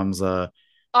almost becomes an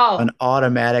Oh,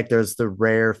 automatic. There's the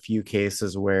rare few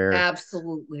cases where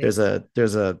absolutely. there's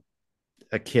a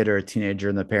kid or a teenager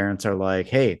and the parents are like,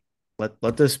 hey,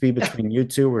 let this be between you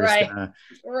two. We're just Right. gonna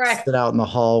Right. sit out in the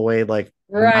hallway. Like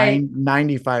Right.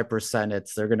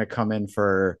 95% they're gonna come in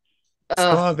for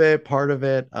some Oh, of it, part of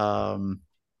it.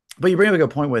 But you bring up a good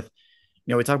point with,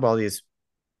 we talk about all these,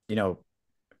 you know,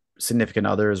 significant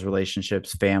others,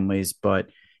 relationships, families, but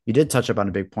you did touch up on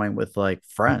a big point with like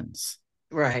friends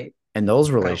right. and those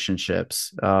Oh,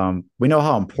 relationships. We know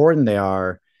how important they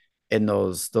are in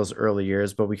those early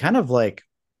years, but we kind of like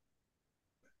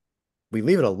we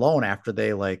leave it alone after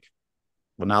they like,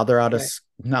 well, right.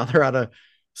 now they're out of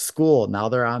school, now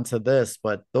they're on to this.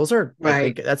 But those are, I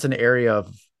Right. think that's an area of,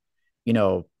 you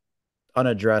know,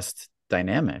 unaddressed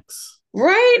dynamics.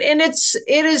 Right. And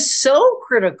it is so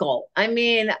critical. I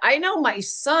mean, I know my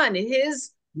son,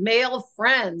 his male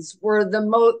friends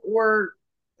were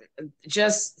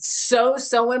just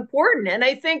so important. And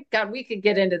I think, God, we could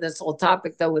get into this whole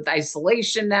topic though with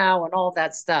isolation now and all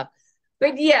that stuff.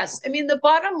 But yes, I mean, the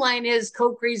bottom line is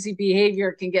co-crazy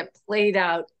behavior can get played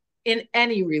out in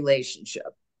any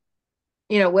relationship,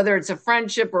 you know, whether it's a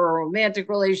friendship or a romantic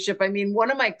relationship. I mean, one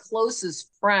of my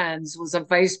closest friends was a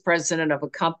vice president of a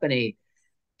company,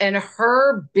 and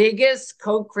her biggest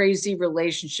co-crazy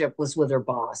relationship was with her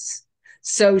boss.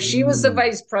 So she was the Mm.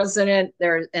 vice president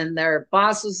there, and their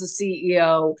boss was the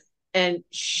CEO, and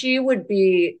she would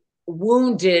be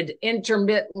wounded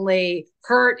intermittently,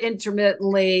 hurt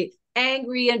intermittently,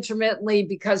 angry intermittently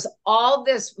because all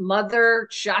this mother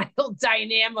child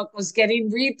dynamic was getting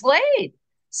replayed.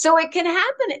 So it can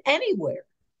happen anywhere.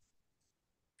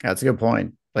 That's a good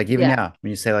point. Like even Yeah, yeah, when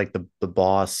you say like the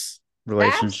boss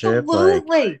relationship, like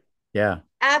absolutely. yeah.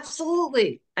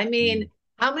 Absolutely. I Mm. mean,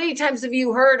 how many times have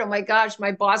you heard, oh my gosh,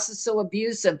 my boss is so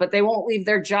abusive, but they won't leave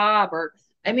their job? Or,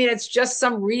 I mean, it's just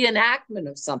some reenactment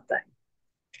of something.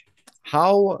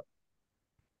 How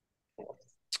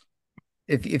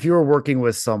if you were working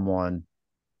with someone,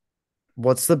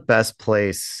 what's the best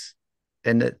place?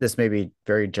 And this may be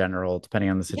very general depending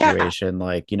on the Yeah, situation.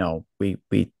 Like,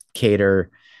 we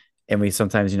cater and we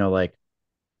sometimes, like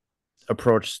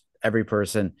approach every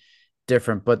person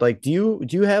different. But like do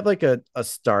you have like a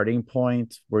starting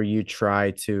point where you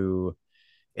try to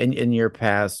in your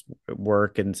past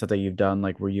work and stuff that you've done,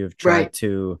 like where you've tried right.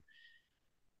 to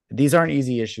these aren't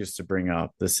easy issues to bring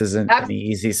up. This isn't any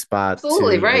easy spot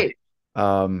Absolutely to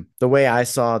right. the way I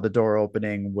saw the door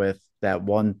opening with that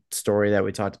one story that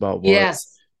we talked about was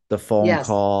Yes. the phone Yes.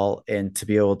 call, and to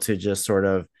be able to just sort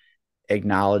of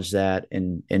acknowledge that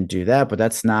and do that. But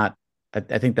that's not I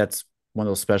think that's one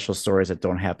of those special stories that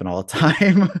don't happen all the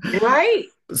time. Right.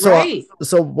 so Right.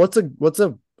 so what's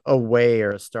a way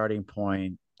or a starting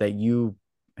point that you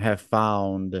have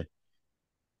found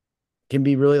can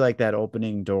be really like that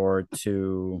opening door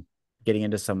to getting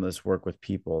into some of this work with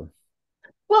people.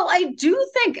 Well, I do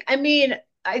think, I mean,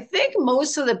 I think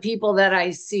most of the people that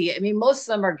I see, I mean, most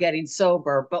of them are getting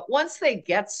sober, but once they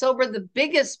get sober, the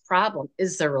biggest problem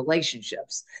is their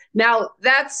relationships. Now,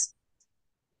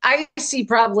 I see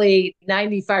probably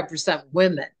 95%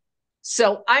 women.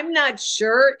 So I'm not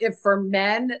sure if for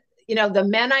men, you know, the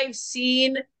men I've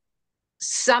seen,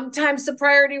 sometimes the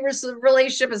priority was the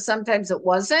relationship and sometimes it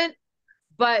wasn't.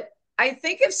 But I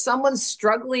think if someone's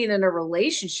struggling in a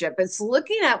relationship, it's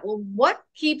looking at, well, what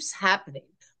keeps happening?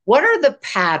 What are the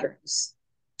patterns?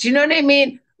 Do you know what I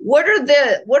mean? What are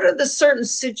the certain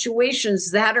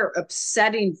situations that are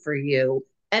upsetting for you?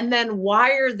 And then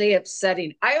why are they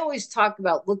upsetting? I always talk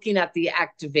about looking at the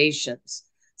activations.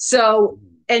 So,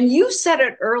 and you said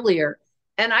it earlier,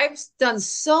 and I've done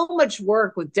so much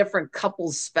work with different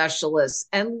couples specialists,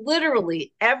 and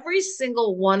literally every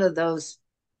single one of those,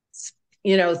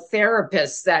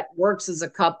 therapists that works as a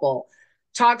couple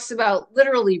talks about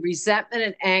literally resentment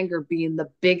and anger being the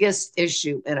biggest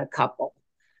issue in a couple.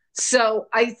 So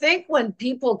I think when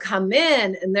people come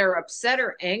in and they're upset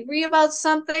or angry about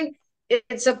something,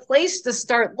 it's a place to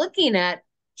start looking at,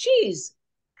 geez,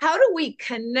 how do we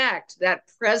connect that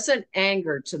present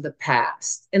anger to the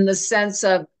past in the sense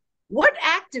of what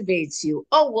activates you?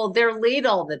 Oh, well, they're late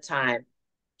all the time.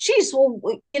 Geez, well,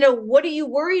 what are you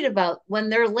worried about when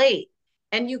they're late?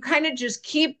 And you kind of just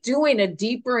keep doing a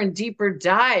deeper and deeper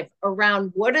dive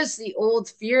around what is the old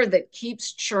fear that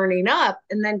keeps churning up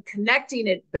and then connecting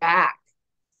it back.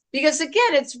 Because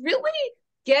again, it's really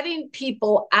getting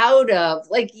people out of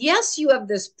like, yes, you have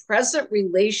this present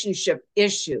relationship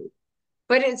issue,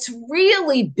 but it's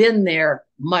really been there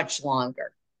much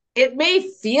longer. It may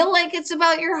feel like it's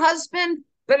about your husband,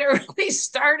 but it really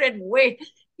started way,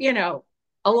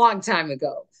 a long time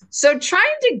ago. So trying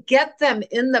to get them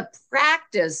in the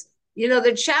practice,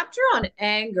 the chapter on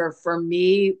anger for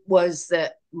me was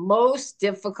the most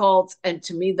difficult and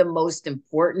to me the most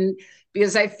important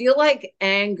because I feel like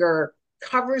anger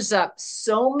covers up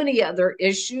so many other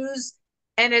issues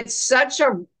and it's such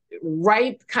a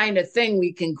ripe kind of thing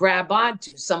we can grab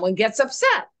onto. Someone gets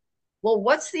upset. Well,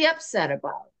 what's the upset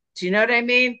about? Do you know what I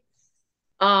mean?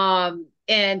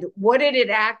 And what did it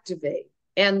activate?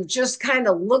 And just kind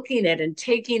of looking at and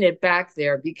taking it back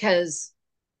there because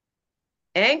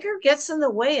anger gets in the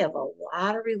way of a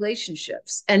lot of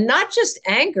relationships and not just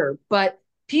anger, but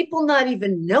people not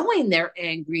even knowing they're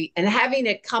angry and having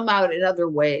it come out in other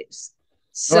ways.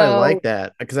 Oh, I So, like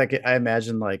that because I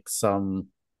imagine like some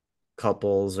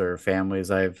couples or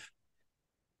families I've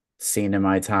seen in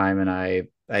my time, and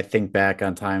I think back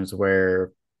on times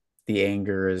where the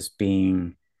anger is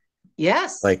being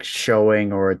yes, like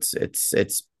showing, or it's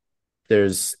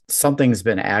there's something's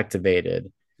been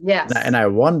activated, and yes, I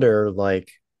wonder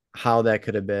like how that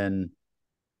could have been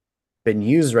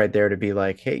used right there to be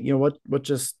like, hey,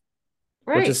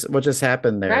 right, what just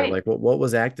happened there? right. Like what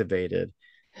was activated?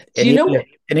 Do And you even know?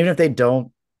 if they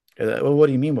don't, well, what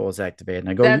do you mean what was activated? And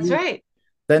I go, That's you right.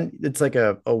 then it's like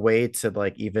a way to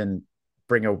like even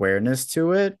bring awareness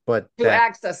to it, but To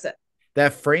access it.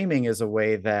 that framing is a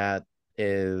way that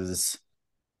is,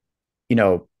 you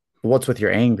know, what's with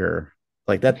your anger?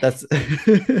 Like that's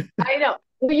I know.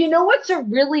 Well, you know what's a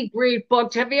really great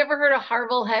book? Have you ever heard of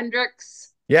Harville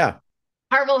Hendrix? yeah,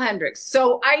 Harville Hendrix.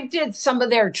 So I did some of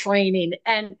their training,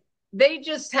 and they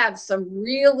just have some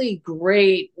really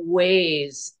great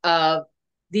ways of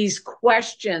these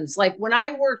questions. Like when I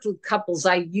worked with couples,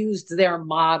 I used their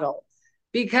model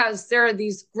because there are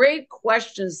these great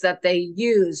questions that they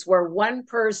use where one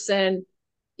person,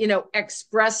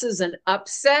 expresses an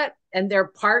upset and their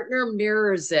partner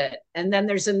mirrors it. And then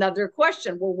there's another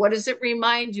question. Well, what does it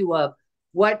remind you of?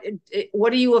 What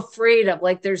are you afraid of?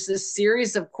 Like there's this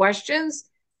series of questions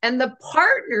and the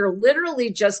partner literally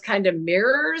just kind of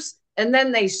mirrors and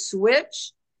then they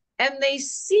switch and they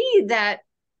see that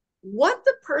what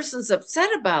the person's upset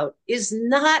about is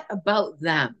not about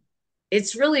them.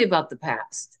 It's really about the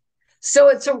past.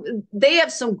 So they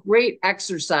have some great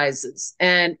exercises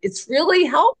and it's really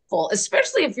helpful,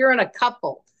 especially if you're in a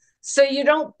couple. So you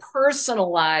don't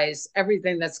personalize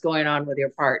everything that's going on with your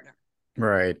partner.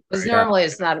 right. Because Yeah, normally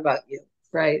it's not about you,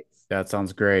 right? that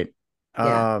sounds great.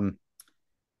 Yeah. Um,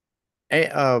 hey,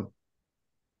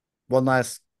 one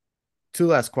last two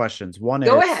last questions. One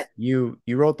Go is ahead. you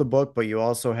wrote the book, but you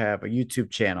also have a YouTube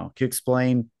channel. Can you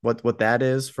explain what that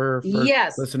is for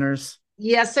Yes. listeners?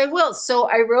 Yes, I will. So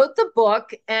I wrote the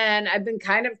book and I've been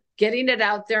kind of getting it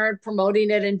out there and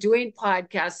promoting it and doing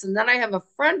podcasts. And then I have a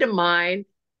friend of mine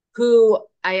who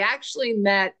I actually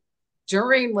met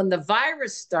during when the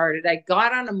virus started. I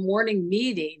got on a morning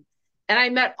meeting and I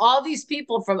met all these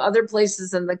people from other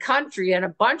places in the country. And a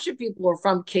bunch of people were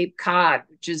from Cape Cod,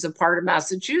 which is a part of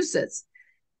Massachusetts.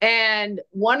 And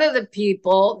one of the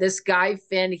people, this guy,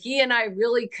 Finn, he and I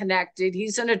really connected.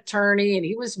 He's an attorney and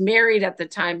he was married at the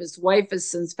time. His wife has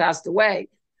since passed away.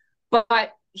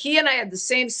 But he and I had the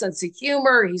same sense of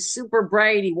humor. He's super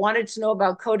bright. He wanted to know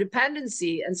about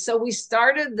codependency. And so we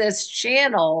started this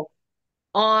channel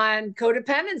on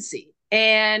codependency.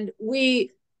 And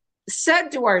we said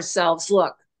to ourselves,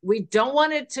 look, we don't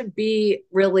want it to be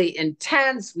really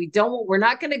intense. We're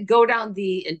not going to go down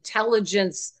the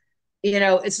intelligence,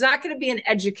 it's not going to be an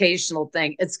educational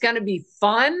thing. It's going to be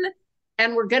fun.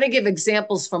 And we're going to give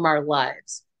examples from our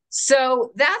lives.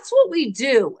 So that's what we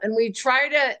do. And we try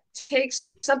to take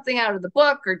something out of the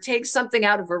book or take something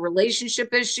out of a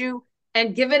relationship issue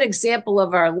and give an example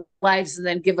of our lives and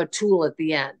then give a tool at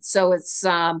the end. So it's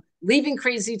Leaving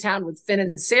Crazy Town with Finn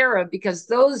and Sarah, because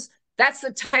that's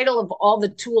the title of all the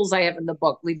tools I have in the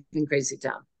book, Leaving Crazy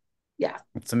Town. Yeah.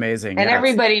 It's amazing. And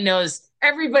everybody knows,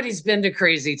 everybody's been to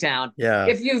Crazy Town. Yeah.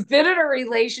 If you've been in a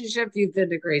relationship, you've been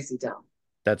to Crazy Town.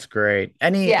 That's great.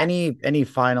 Any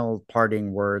final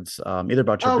parting words, either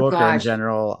about your book or in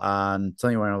general, on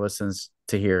something you want our listeners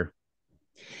to hear?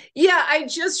 Yeah, I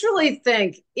just really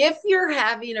think if you're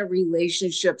having a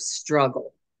relationship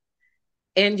struggle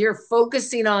and you're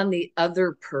focusing on the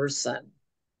other person,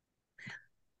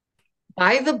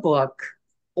 buy the book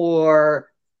or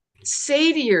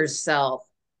say to yourself,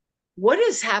 what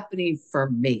is happening for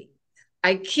me?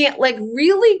 I can't,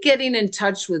 really getting in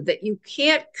touch with that. You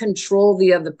can't control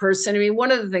the other person. I mean,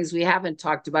 one of the things we haven't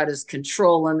talked about is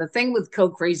control. And the thing with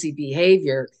co-crazy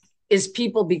behavior is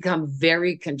people become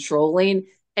very controlling.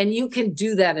 And you can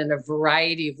do that in a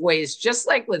variety of ways. Just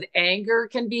like with anger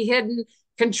can be hidden,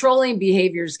 controlling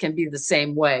behaviors can be the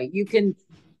same way. You can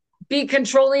be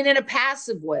controlling in a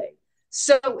passive way.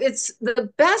 So it's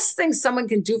the best thing someone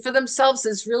can do for themselves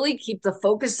is really keep the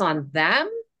focus on them.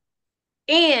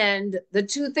 And the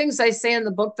two things I say in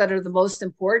the book that are the most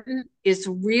important is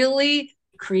really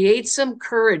create some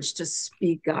courage to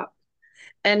speak up,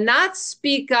 and not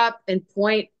speak up and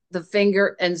point the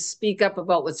finger and speak up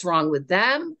about what's wrong with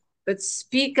them, but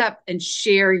speak up and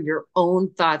share your own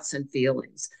thoughts and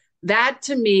feelings. That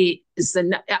to me is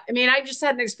I just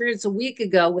had an experience a week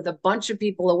ago with a bunch of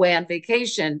people away on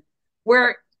vacation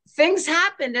where things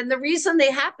happened. And the reason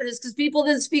they happened is because people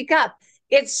didn't speak up.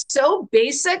 It's so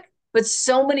basic, but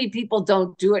so many people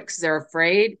don't do it because they're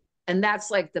afraid. And that's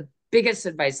the biggest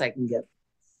advice I can give.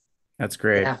 That's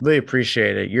great. Yeah. Really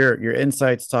appreciate it. Your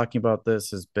insights talking about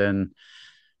this has been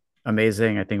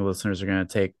amazing. I think listeners are going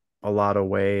to take a lot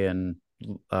away, and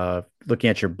looking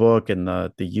at your book and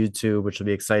the YouTube, which will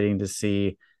be exciting to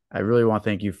see. I really want to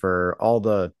thank you for all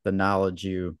the knowledge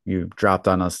you dropped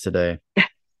on us today.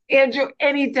 Andrew,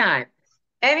 anytime.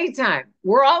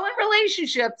 We're all in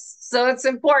relationships, so it's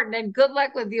important, and good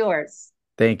luck with yours.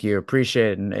 Thank you.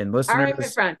 Appreciate it. And listeners, all right, my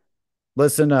friend.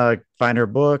 Listen, find her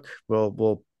book.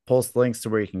 We'll post links to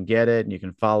where you can get it, and you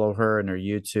can follow her and her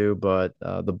YouTube. But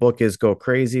the book is Go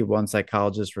Crazy: One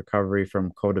Psychologist's Recovery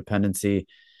from Codependency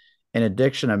and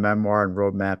Addiction, a Memoir and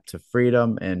Roadmap to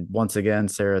Freedom. And once again,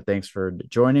 Sarah, thanks for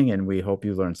joining, and we hope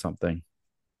you learned something.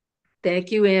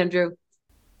 Thank you, Andrew.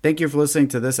 Thank you for listening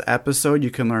to this episode. You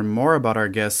can learn more about our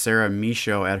guest, Sarah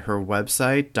Michaud, at her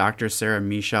website,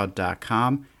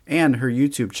 drsarahmichaud.com, and her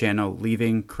YouTube channel,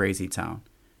 Leaving Crazy Town.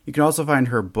 You can also find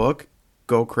her book,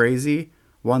 Go Crazy: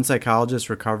 One Psychologist's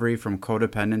Recovery from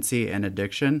Codependency and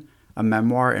Addiction, a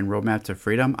Memoir and Roadmap to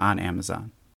Freedom, on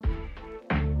Amazon.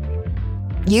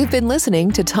 You've been listening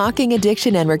to Talking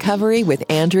Addiction and Recovery with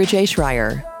Andrew J.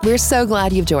 Schreier. We're so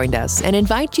glad you've joined us and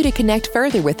invite you to connect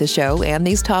further with the show and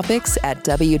these topics at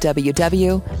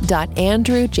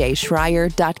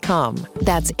www.andrewjschreier.com.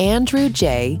 That's Andrew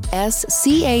J.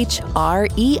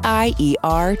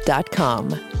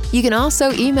 SCHREIER.com. You can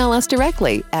also email us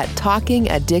directly at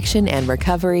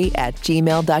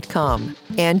talkingaddictionandrecovery@gmail.com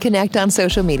and connect on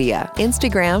social media,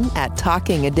 Instagram at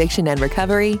Talking Addiction and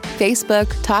Recovery,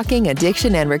 Facebook Talking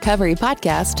Addiction and Recovery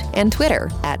Podcast, and Twitter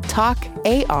at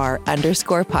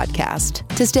TalkAR_podcast.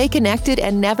 To stay connected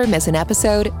and never miss an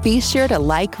episode, be sure to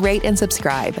like, rate, and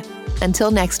subscribe.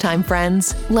 Until next time,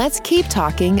 friends, let's keep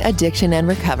talking addiction and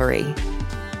recovery.